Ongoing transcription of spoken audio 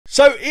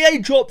So EA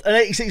dropped an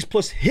 86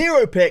 plus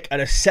hero pick and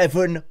a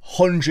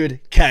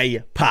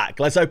 700k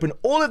pack. Let's open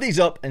all of these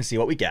up and see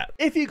what we get.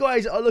 If you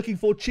guys are looking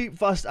for cheap,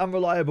 fast and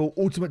reliable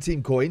Ultimate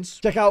Team coins,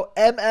 check out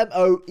MMOEXP.com.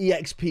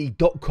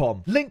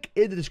 Link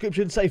in the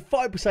description. Save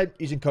 5%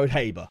 using code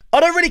HABER. I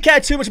don't really care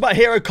too much about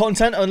hero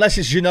content unless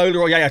it's Ginola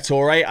or Yaya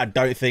Toure. I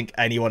don't think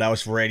anyone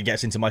else really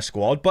gets into my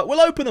squad, but we'll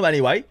open them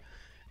anyway.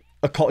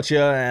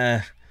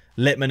 Okocha,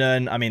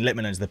 Litmanen. I mean,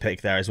 Litmanen's the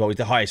pick there as well. He's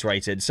the highest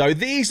rated. So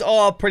these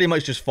are pretty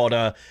much just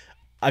fodder.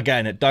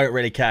 Again, don't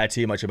really care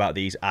too much about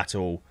these at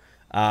all.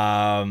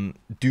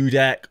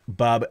 Dudek,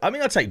 Berb. I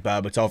mean, I'll take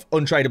Berbatov.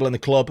 Untradeable in the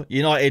club.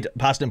 United,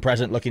 past and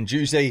present, looking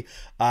juicy.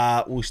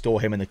 We'll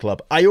store him in the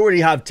club. I already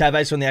have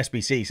Tevez from the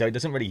SBC, so it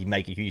doesn't really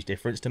make a huge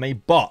difference to me.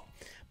 But,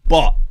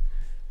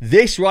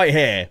 this right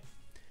here,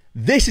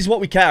 this is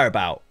what we care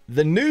about.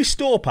 The new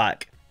store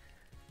pack.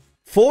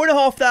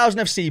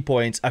 4,500 FC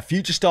points, a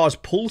Future Stars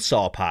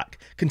Pulsar pack.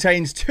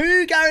 Contains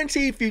 2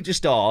 guaranteed Future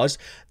Stars,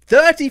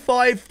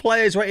 35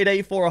 players rated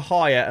 84 or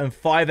higher, and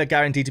 5 are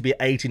guaranteed to be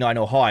 89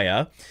 or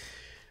higher.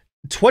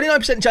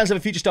 29% chance of a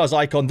Future Stars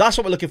icon. That's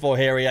what we're looking for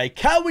here, EA.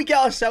 Can we get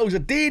ourselves a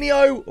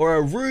Dino or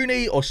a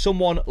Rooney or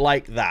someone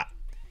like that?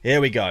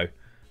 Here we go.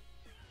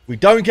 We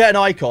don't get an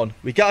icon.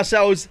 We get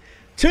ourselves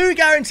 2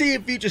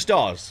 guaranteed Future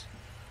Stars.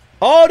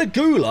 Arda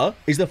Güler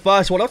is the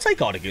first one. I'll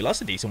take Arda Güler. That's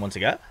a decent one to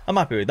get. I'm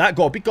happy with that.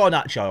 Go on, big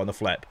Garnacho on the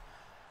flip.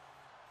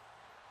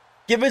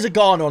 Give us a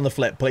Garner on the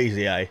flip, please,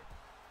 EA.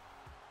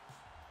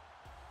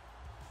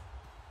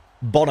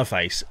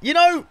 Boniface. You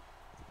know,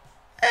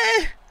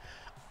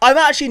 I'm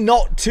actually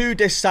not too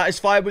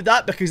dissatisfied with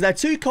that because they're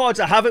 2 cards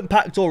I haven't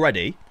packed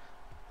already.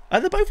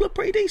 And they both look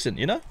pretty decent,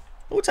 you know?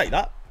 We'll take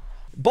that.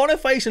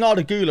 Boniface and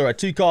Arda Güler are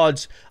 2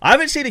 cards I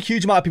haven't seen a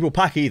huge amount of people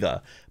pack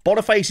either.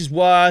 Boniface is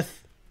worth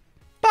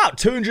about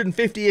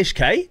 250-ish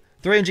K,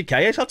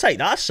 300k-ish. I'll take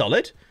that. That's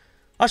solid.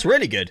 That's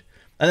really good.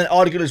 And then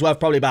Arda Güler's worth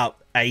probably about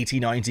 80,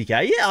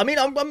 90k. Yeah, I mean,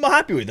 I'm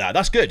happy with that.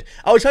 That's good.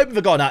 I was hoping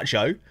for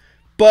Garnacho,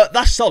 but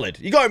that's solid.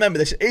 You got to remember,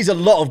 this is a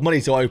lot of money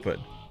to open.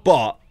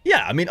 But,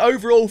 yeah, I mean,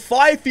 overall,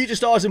 5 Future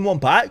Stars in 1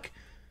 pack.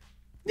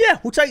 Yeah,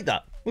 we'll take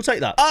that. We'll take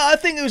that. I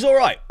think it was all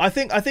right. I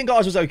think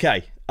ours was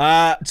okay.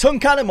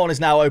 Tunkanemon is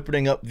now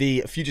opening up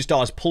the Future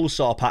Stars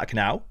Pulsar pack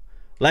now.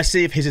 Let's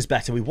see if his is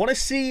better. We want to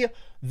see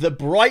the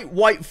bright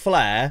white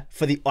flare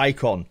for the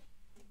icon.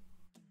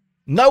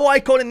 No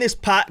icon in this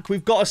pack.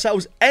 We've got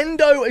ourselves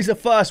Endo is the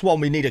first one.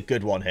 We need a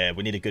good one here.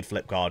 We need a good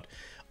flip card.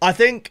 I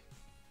think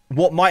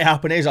what might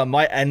happen is I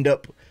might end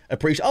up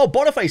appreciating... Oh,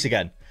 Boniface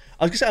again.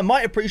 I was going to say I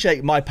might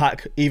appreciate my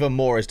pack even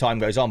more as time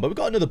goes on. But we've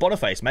got another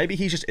Boniface. Maybe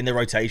he's just in the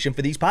rotation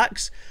for these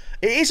packs.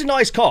 It is a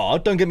nice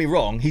card. Don't get me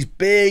wrong. He's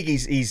big.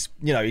 He's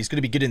you know, he's going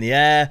to be good in the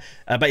air.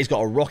 I bet he's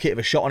got a rocket of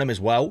a shot on him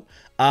as well.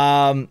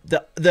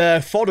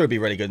 The fodder would be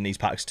really good in these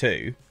packs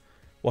too.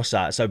 What's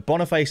that? So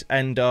Boniface,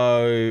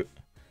 Endo,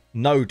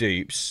 no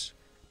dupes.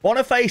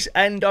 Boniface,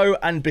 Endo,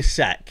 and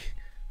Bisek.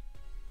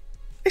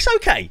 It's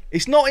okay.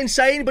 It's not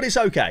insane, but it's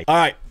okay. All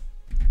right.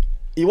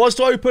 He was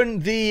to open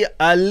the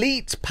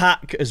Elite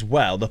pack as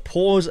well. The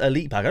Pause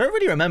Elite pack. I don't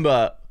really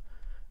remember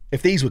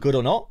if these were good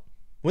or not.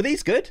 Were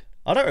these good?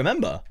 I don't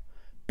remember.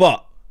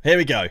 But here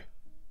we go.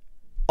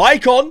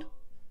 Icon.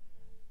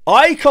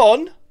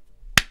 Icon.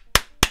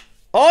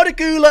 Arda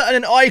Güler and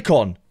an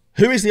icon.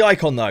 Who is the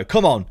icon though?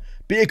 Come on.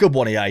 Be a good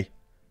one, EA.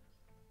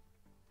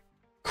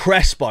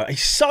 Crespo.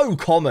 He's so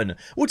common.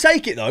 We'll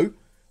take it though.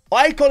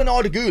 Icon and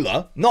Arda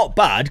Güler. Not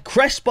bad.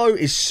 Crespo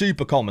is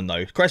super common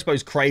though.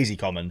 Crespo's crazy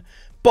common.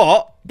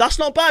 But that's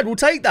not bad. We'll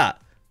take that.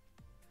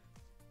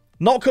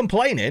 Not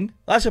complaining.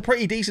 That's a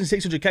pretty decent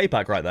 600k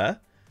pack right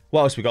there.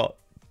 What else we got?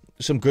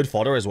 Some good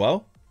fodder as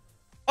well.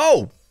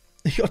 Oh,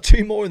 you got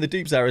 2 more in the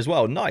dupes there as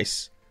well.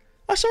 Nice.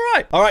 That's all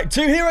right. All right,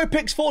 2 hero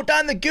picks for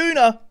Dan the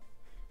Gooner.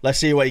 Let's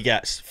see what he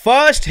gets.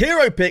 First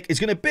hero pick is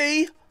going to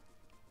be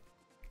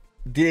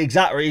the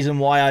exact reason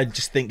why I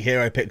just think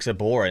hero picks are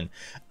boring.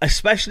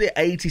 Especially at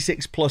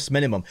 86 plus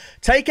minimum.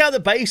 Take out the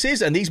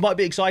bases and these might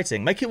be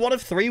exciting. Make it 1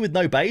 of 3 with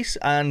no base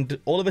and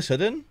all of a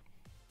sudden...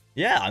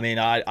 Yeah, I mean,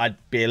 I'd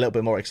be a little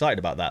bit more excited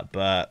about that.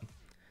 But,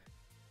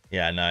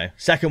 yeah, no.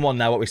 Second one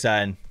now, what we're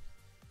saying.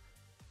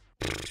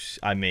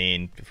 I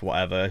mean,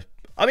 whatever.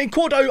 I mean,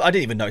 Cordoba... I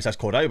didn't even notice that's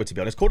Cordoba, to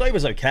be honest.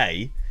 Cordoba's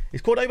okay.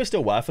 Is Cordoba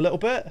still worth a little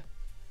bit?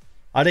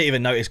 I didn't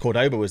even notice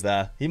Cordoba was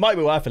there. He might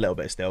be worth a little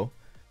bit still.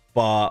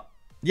 But...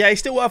 yeah, he's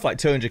still worth like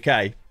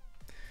 200k.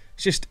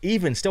 It's just,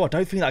 even still, I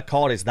don't think that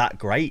card is that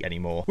great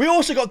anymore. We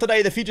also got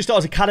today the Future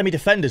Stars Academy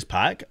Defenders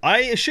pack. I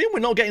assume we're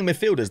not getting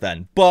midfielders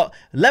then. But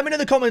let me know in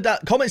the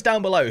comments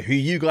down below who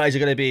you guys are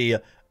going to be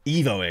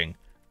evoing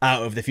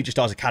out of the Future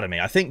Stars Academy.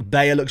 I think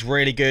Bayer looks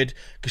really good.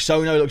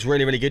 Casono looks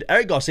really, really good.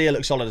 Eric Garcia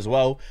looks solid as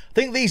well. I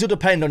think these will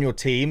depend on your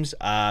teams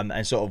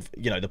and sort of,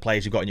 you know, the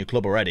players you've got in your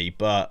club already.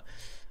 But...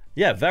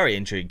 yeah, very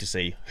intrigued to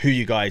see who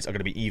you guys are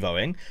going to be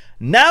evoing.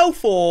 Now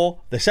for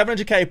the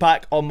 700k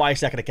pack on my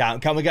second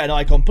account. Can we get an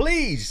icon,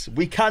 please?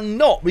 We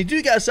cannot. We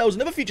do get ourselves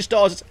another Future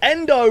Stars. It's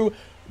Endo.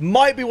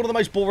 Might be one of the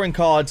most boring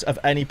cards of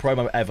any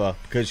promo ever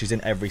because she's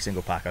in every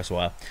single pack, I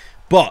swear.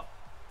 But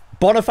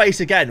Boniface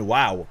again.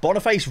 Wow.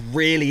 Boniface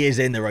really is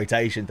in the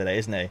rotation today,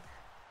 isn't he?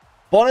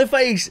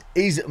 Boniface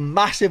is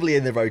massively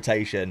in the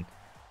rotation.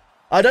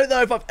 I don't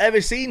know if I've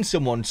ever seen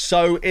someone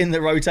so in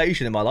the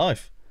rotation in my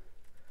life.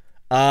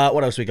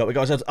 What else we got? We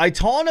got ourselves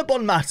Aitana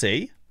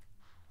Bonmati.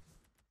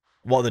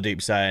 What are the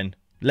dupes saying?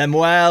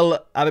 Lemuel,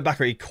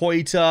 Abibakari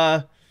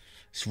Koita.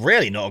 It's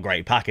really not a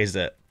great pack, is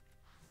it?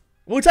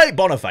 We'll take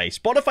Boniface.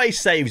 Boniface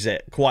saves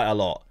it quite a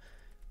lot.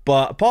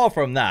 But apart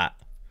from that,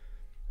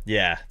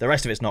 yeah, the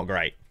rest of it's not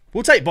great.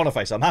 We'll take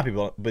Boniface. I'm happy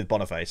with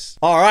Boniface.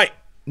 All right.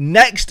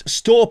 Next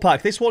store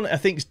pack. This one, I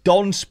think, is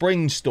Don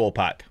Springs store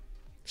pack.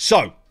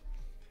 So,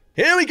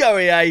 here we go,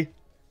 EA.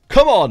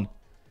 Come on.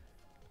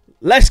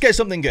 Let's get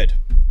something good.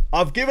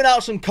 I've given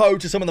out some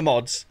code to some of the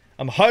mods.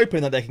 I'm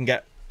hoping that they can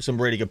get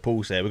some really good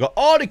pulls here. We've got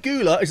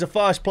Ardagula as the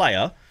first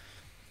player.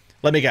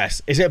 Let me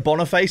guess. Is it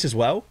Boniface as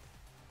well?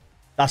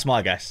 That's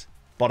my guess.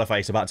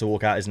 Boniface about to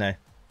walk out, isn't he?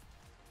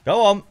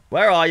 Go on.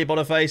 Where are you,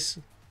 Boniface?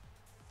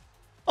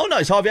 Oh, no,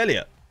 it's Harvey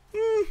Elliott.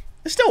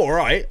 It's still all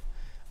right.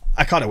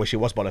 I kind of wish it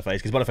was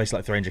Boniface, because Boniface is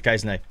like 300k,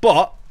 isn't he?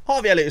 But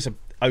Harvey Elliott is an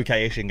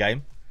okay-ish in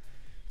game.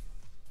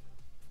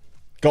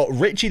 Got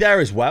Richie there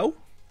as well.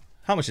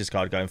 How much is this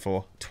card going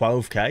for?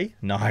 12k?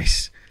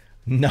 Nice.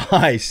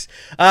 Nice.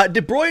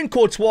 De Bruyne,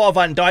 Courtois,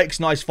 Van Dijk's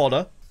nice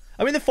fodder.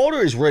 I mean, the fodder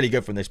is really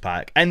good from this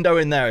pack. Endo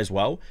in there as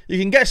well. You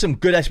can get some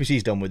good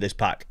SBCs done with this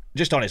pack,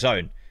 just on its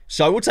own.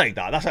 So we'll take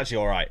that. That's actually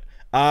all right.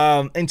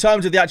 In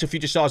terms of the actual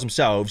future stars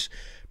themselves,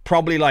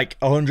 probably like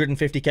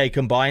 150k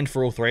combined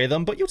for all three of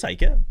them, but you'll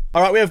take it.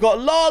 All right, we have got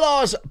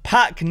Lala's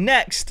pack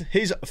next.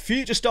 His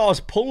Future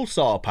Stars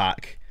Pulsar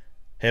pack.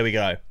 Here we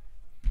go.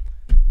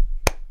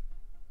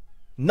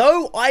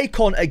 No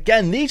icon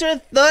again. These are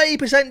a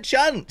 30%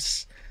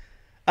 chance.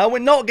 And we're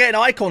not getting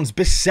icons.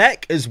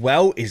 Bisek as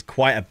well is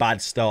quite a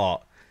bad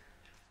start.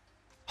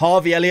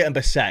 Harvey Elliott and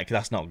Bisek,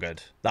 that's not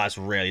good. That's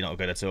really not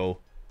good at all.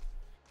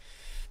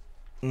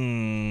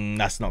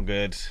 That's not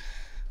good.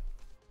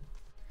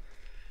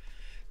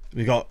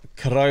 We've got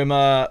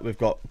Karoma, we've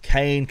got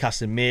Kane,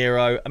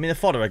 Casemiro. I mean, the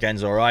fodder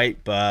again's all right,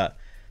 but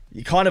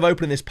you kind of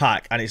open this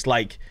pack and it's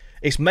like,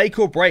 it's make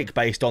or break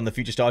based on the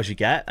future stars you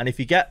get. And if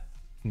you get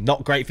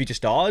not great future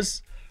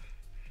stars,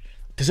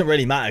 it doesn't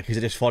really matter because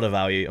it is fodder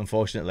value,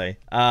 unfortunately.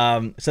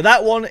 So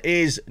that one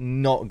is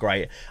not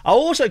great. I'll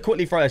also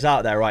quickly throw this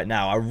out there right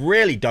now. I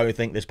really don't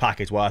think this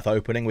pack is worth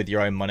opening with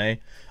your own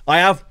money. I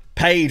have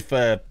paid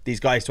for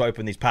these guys to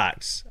open these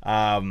packs.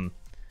 I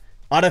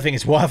don't think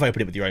it's worth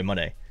opening with your own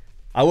money.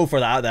 I will throw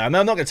that out there. I mean,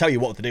 I'm not going to tell you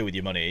what to do with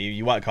your money.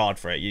 You work hard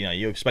for it. You know,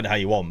 you spend it how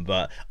you want.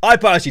 But I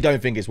personally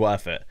don't think it's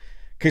worth it.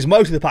 Because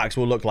most of the packs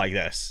will look like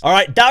this. All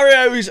right,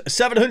 Dario's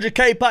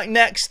 700k pack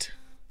next.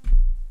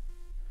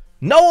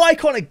 No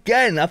icon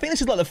again. I think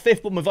this is like the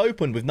 5th one we've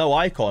opened with no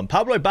icon.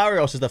 Pablo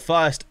Barrios is the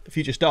first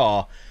future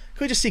star.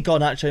 Can we just see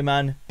Garnacho,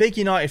 man? Big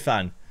United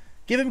fan.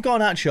 Give him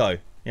Garnacho,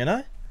 you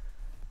know?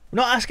 We're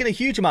not asking a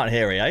huge amount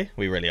here, eh?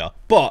 We really are.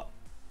 But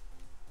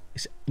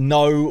it's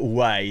no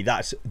way.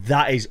 That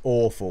is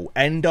awful.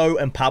 Endo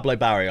and Pablo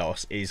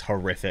Barrios is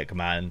horrific,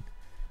 man.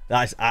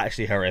 That is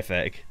actually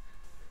horrific.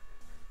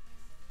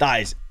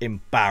 That is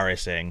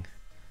embarrassing.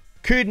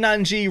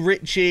 Kudnanji,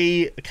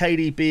 Richie,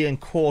 KDB and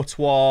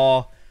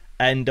Courtois,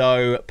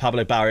 Endo,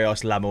 Pablo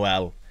Barrios,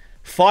 Lamuel.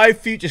 5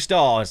 future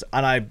stars,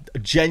 and I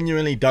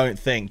genuinely don't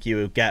think you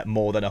would get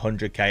more than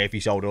 100k if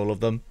you sold all of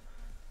them.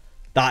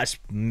 That's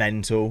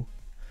mental.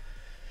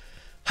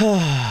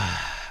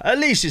 At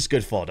least it's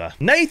good fodder.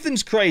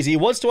 Nathan's crazy. He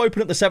wants to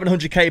open up the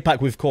 700k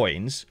pack with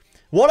coins.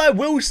 What I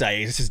will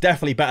say is this is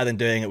definitely better than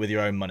doing it with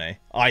your own money,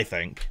 I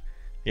think.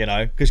 You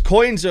know, because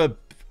coins are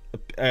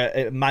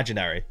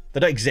imaginary. They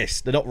don't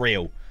exist. They're not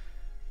real.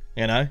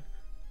 You know?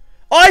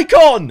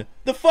 Icon!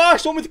 The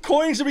first one with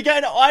coins that we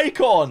get an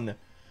icon.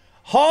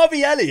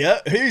 Harvey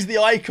Elliott, who's the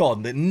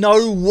icon?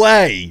 No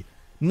way.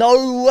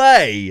 No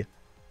way.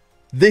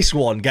 This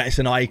one gets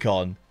an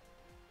icon.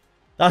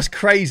 That's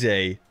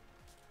crazy.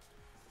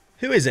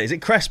 Who is it? Is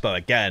it Crespo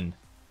again?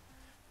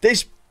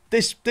 This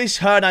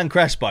Hernan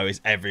Crespo is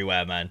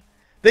everywhere, man.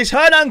 This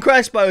Hernan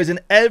Crespo is in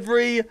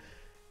every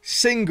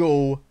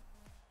single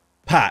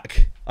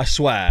pack. I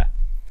swear.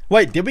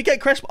 Wait, did we get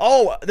Crespo?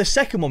 Oh, the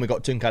second one we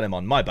got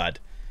Tunkanemon. My bad.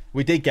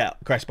 We did get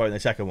Crespo in the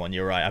second one.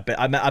 You're right. I bet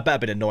I've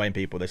been annoying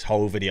people this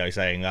whole video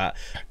saying that.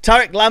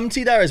 Tarek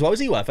Lamptey there as well. Is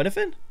he worth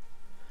anything?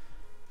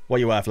 What are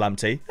you worth,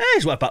 Lamptey?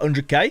 He's worth about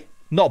 100k.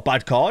 Not a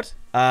bad card.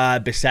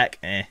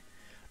 Bisek,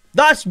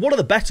 That's one of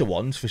the better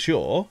ones for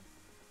sure.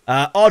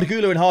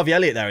 Ardagula and Harvey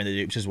Elliott there in the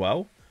dupes as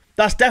well.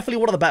 That's definitely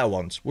one of the better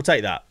ones. We'll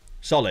take that.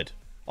 Solid.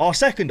 Our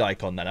second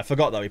icon then. I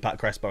forgot that we packed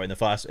Crespo in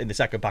the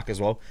second pack as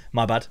well.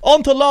 My bad.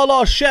 On to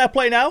Lala's share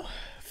play now.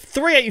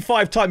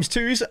 385 times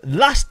 2s.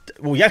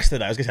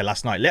 Yesterday, I was going to say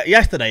last night.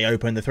 Yesterday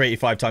opened the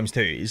 385 times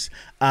 2s.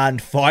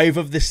 And 5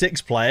 of the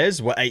 6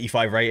 players were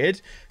 85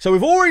 rated. So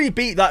we've already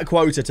beat that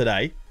quota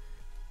today.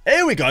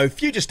 Here we go.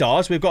 Future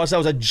stars. We've got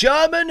ourselves a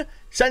German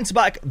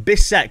centre-back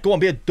Bisek. Go on,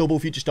 be a double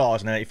future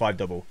stars and an 85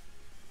 double.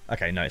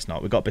 Okay, no, it's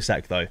not. We've got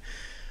Bisek, though.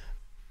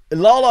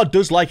 Lala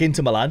does like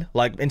Inter Milan.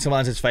 Like, Inter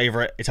Milan's his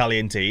favourite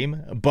Italian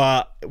team.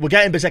 But we're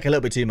getting Bisek a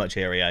little bit too much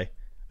here, EA.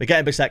 We're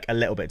getting Bisek a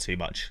little bit too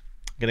much.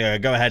 I'm going to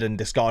go ahead and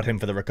discard him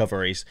for the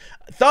recoveries.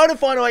 Third and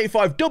final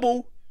 85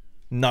 double.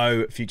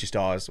 No future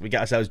stars. We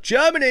get ourselves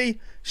Germany.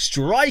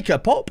 Striker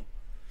pop.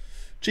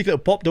 Cheeky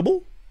little pop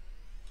double.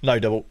 No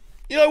double.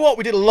 You know what?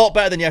 We did a lot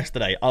better than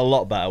yesterday. A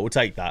lot better. We'll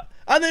take that.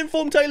 And then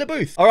form Taylor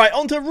Booth. All right,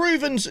 on to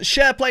Reuven's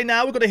share play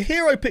now. We've got a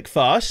hero pick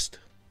first.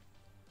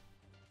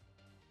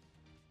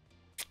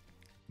 I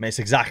mean, it's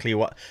exactly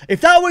what... If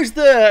that was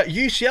the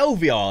UCL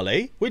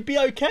Viali, we'd be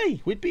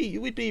okay. We'd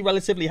be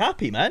relatively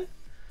happy, man.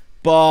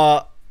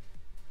 But...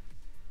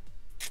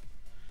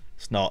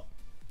 it's not.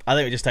 I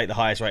think we just take the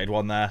highest rated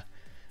one there.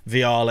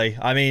 Viali.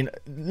 I mean,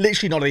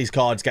 literally none of these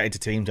cards get into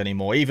teams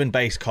anymore. Even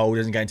base Cole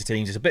doesn't get into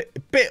teams. It's a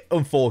bit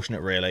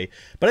unfortunate, really.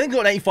 But I think we've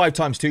got an 85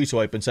 times 2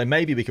 to open, so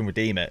maybe we can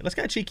redeem it. Let's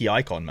get a cheeky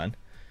icon, man.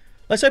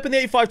 Let's open the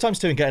 85 times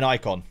 2 and get an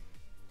icon.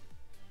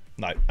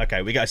 No.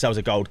 Okay, we get ourselves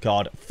a gold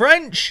card.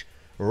 French,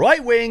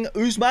 right wing,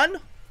 Usman.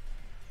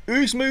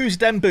 Uzmuz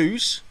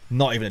Dembuz.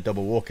 Not even a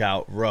double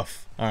walkout.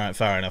 Rough. All right,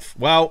 fair enough.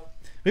 Well,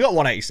 we got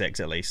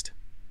 186 at least.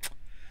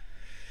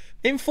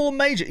 Inform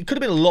major. It could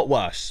have been a lot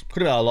worse.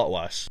 Could have been a lot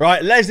worse.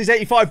 Right, Leslie's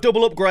 85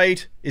 double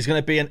upgrade is going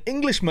to be an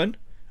Englishman,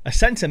 a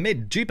centre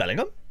mid, Jude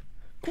Bellingham.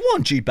 Come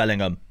on, Jude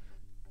Bellingham.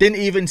 Didn't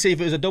even see if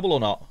it was a double or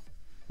not,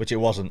 which it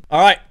wasn't. All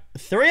right,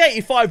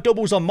 385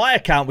 doubles on my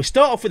account. We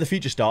start off with the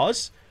future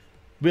stars.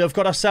 We have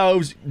got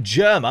ourselves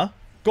Germa.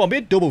 Go on, be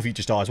a double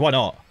future stars. Why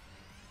not?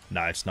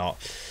 No, it's not.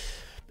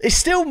 It's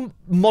still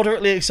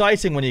moderately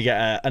exciting when you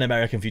get an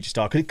American future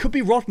star, because it could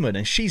be Rodman,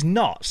 and she's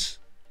nuts.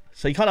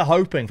 So you're kind of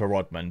hoping for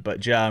Rodman,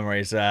 but Germa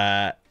is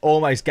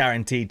almost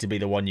guaranteed to be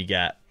the one you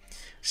get.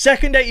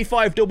 Second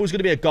 85 double is going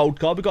to be a gold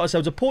card. We've got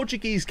ourselves a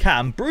Portuguese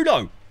cam,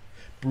 Bruno.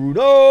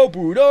 Bruno.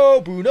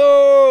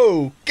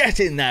 Get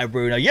in there,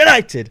 Bruno.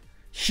 United.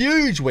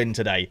 Huge win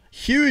today.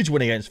 Huge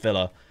win against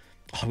Villa.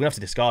 Oh, I'm going to have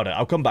to discard it.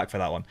 I'll come back for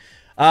that one.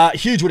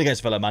 Huge win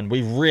against Villa, man.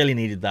 We really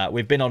needed that.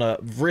 We've been on a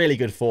really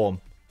good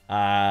form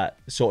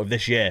sort of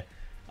this year.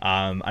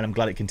 And I'm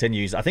glad it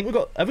continues. I think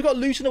have we got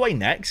Luton away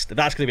next?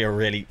 That's going to be a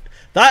really...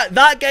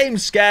 That game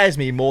scares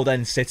me more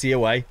than City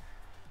away.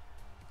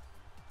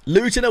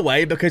 Luton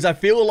away, because I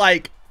feel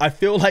like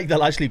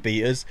they'll actually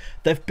beat us.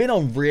 They've been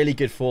on really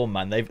good form,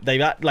 man.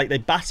 They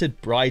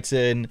battered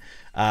Brighton.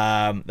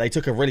 They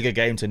took a really good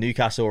game to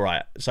Newcastle.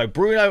 Right. So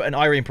Bruno and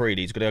Irene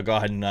Paredes going to go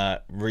ahead and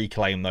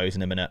reclaim those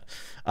in a minute.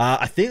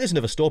 I think there's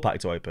another store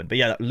pack to open. But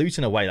yeah,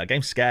 Luton away. That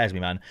game scares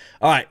me, man.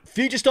 All right.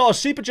 Future Stars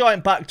Super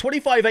Giant pack.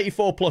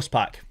 2584 plus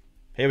pack.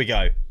 Here we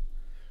go.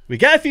 We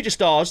get a Future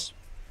Stars.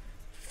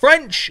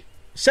 French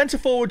centre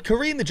forward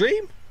Kareem the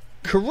Dream.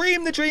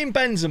 Kareem the Dream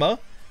Benzema.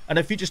 And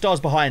a Future Stars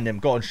behind him.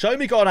 Go on. Show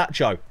me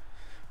Garnacho.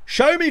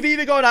 Show me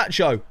Viva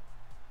Garnacho.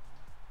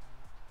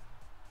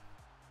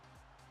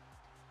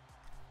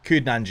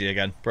 Kudnanji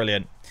again.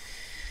 Brilliant.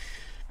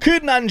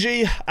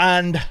 Kudnanji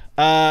and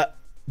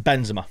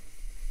Benzema.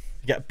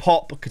 You get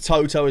Pop,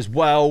 Katoto as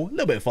well. A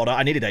little bit of fodder.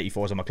 I needed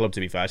 84s on my club,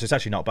 to be fair, so it's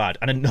actually not bad.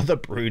 And another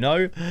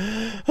Bruno.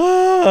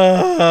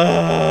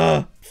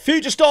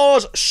 Future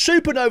Stars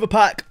Supernova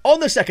pack on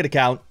the second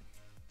account.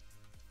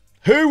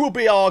 Who will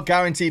be our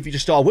guaranteed Future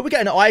Star? Will we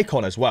get an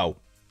icon as well?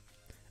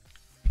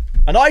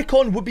 An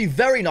icon would be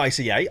very nice,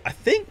 EA. I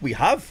think we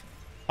have.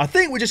 I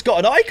think we just got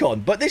an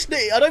icon. But this,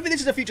 I don't think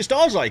this is a Future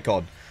Stars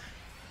icon.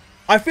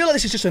 I feel like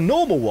this is just a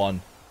normal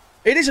one.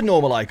 It is a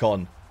normal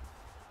icon.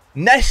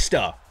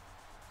 Nesta.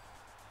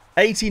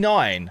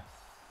 89.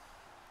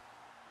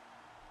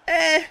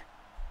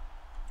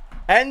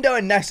 Endo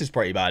and Nesta's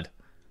pretty bad.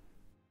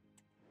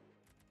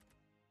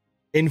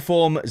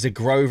 Inform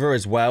Zagrova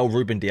as well.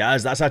 Ruben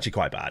Diaz. That's actually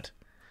quite bad.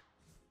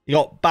 You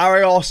got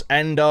Barrios,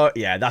 Endo.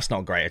 Yeah, that's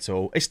not great at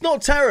all. It's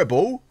not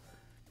terrible,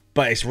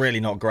 but it's really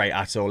not great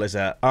at all, is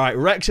it? All right,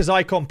 Rex's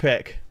icon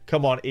pick.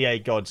 Come on, EA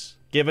gods.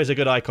 Give us a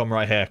good icon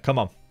right here. Come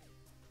on.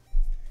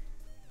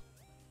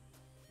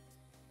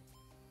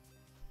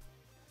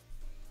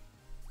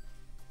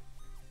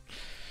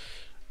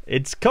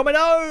 It's coming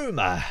home.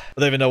 I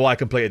don't even know why I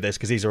completed this,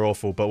 because these are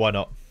awful, but why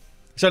not?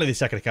 It's only the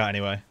second account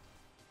anyway.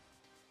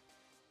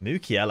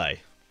 Mukiele.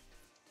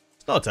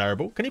 It's not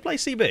terrible. Can he play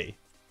CB?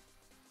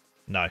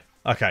 No.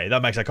 Okay,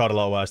 that makes that card a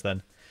lot worse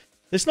then.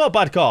 It's not a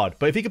bad card,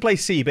 but if he could play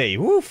CB,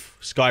 woof,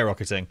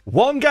 skyrocketing.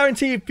 One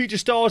guaranteed Future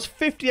Stars,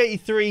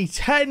 5083,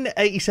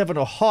 1087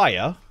 or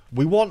higher.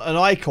 We want an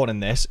icon in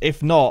this.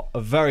 If not,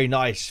 a very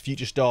nice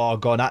Future Star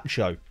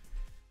Garnacho.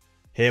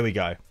 Here we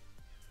go.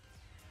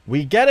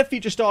 We get a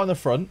Future Star in the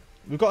front.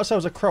 We've got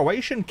ourselves a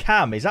Croatian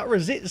cam. Is that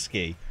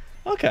Rosicki?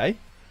 Okay.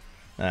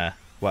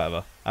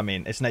 Whatever. I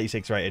mean, it's an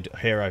 86 rated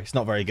hero. It's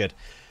not very good.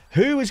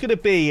 Who is going to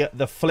be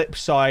the flip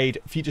side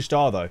Future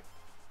Star, though?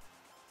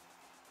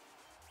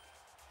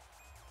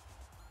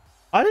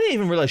 I didn't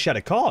even realize she had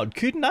a card.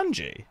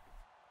 Kudnanji.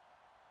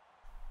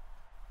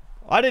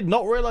 I did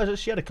not realize that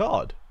she had a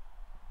card.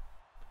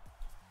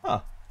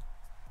 Huh.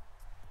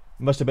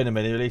 Must have been a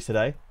mini release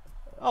today.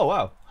 Oh,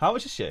 wow. How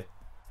much is she?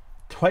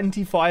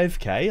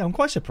 25k? I'm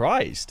quite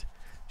surprised.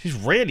 She's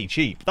really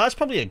cheap. That's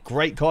probably a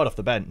great card off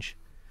the bench.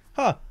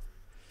 Huh.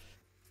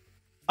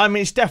 I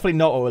mean, it's definitely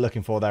not what we're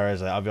looking for there,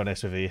 is it? I'll be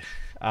honest with you.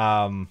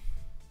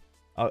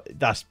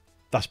 That's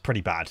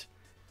pretty bad.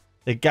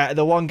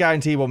 The one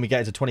guarantee when we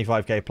get is a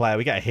 25k player.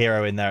 We get a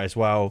hero in there as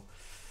well.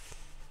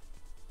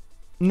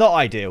 Not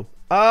ideal.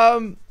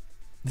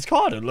 This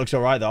card looks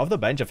alright though. Off the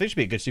bench, I think it should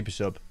be a good super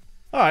sub.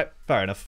 Alright, fair enough.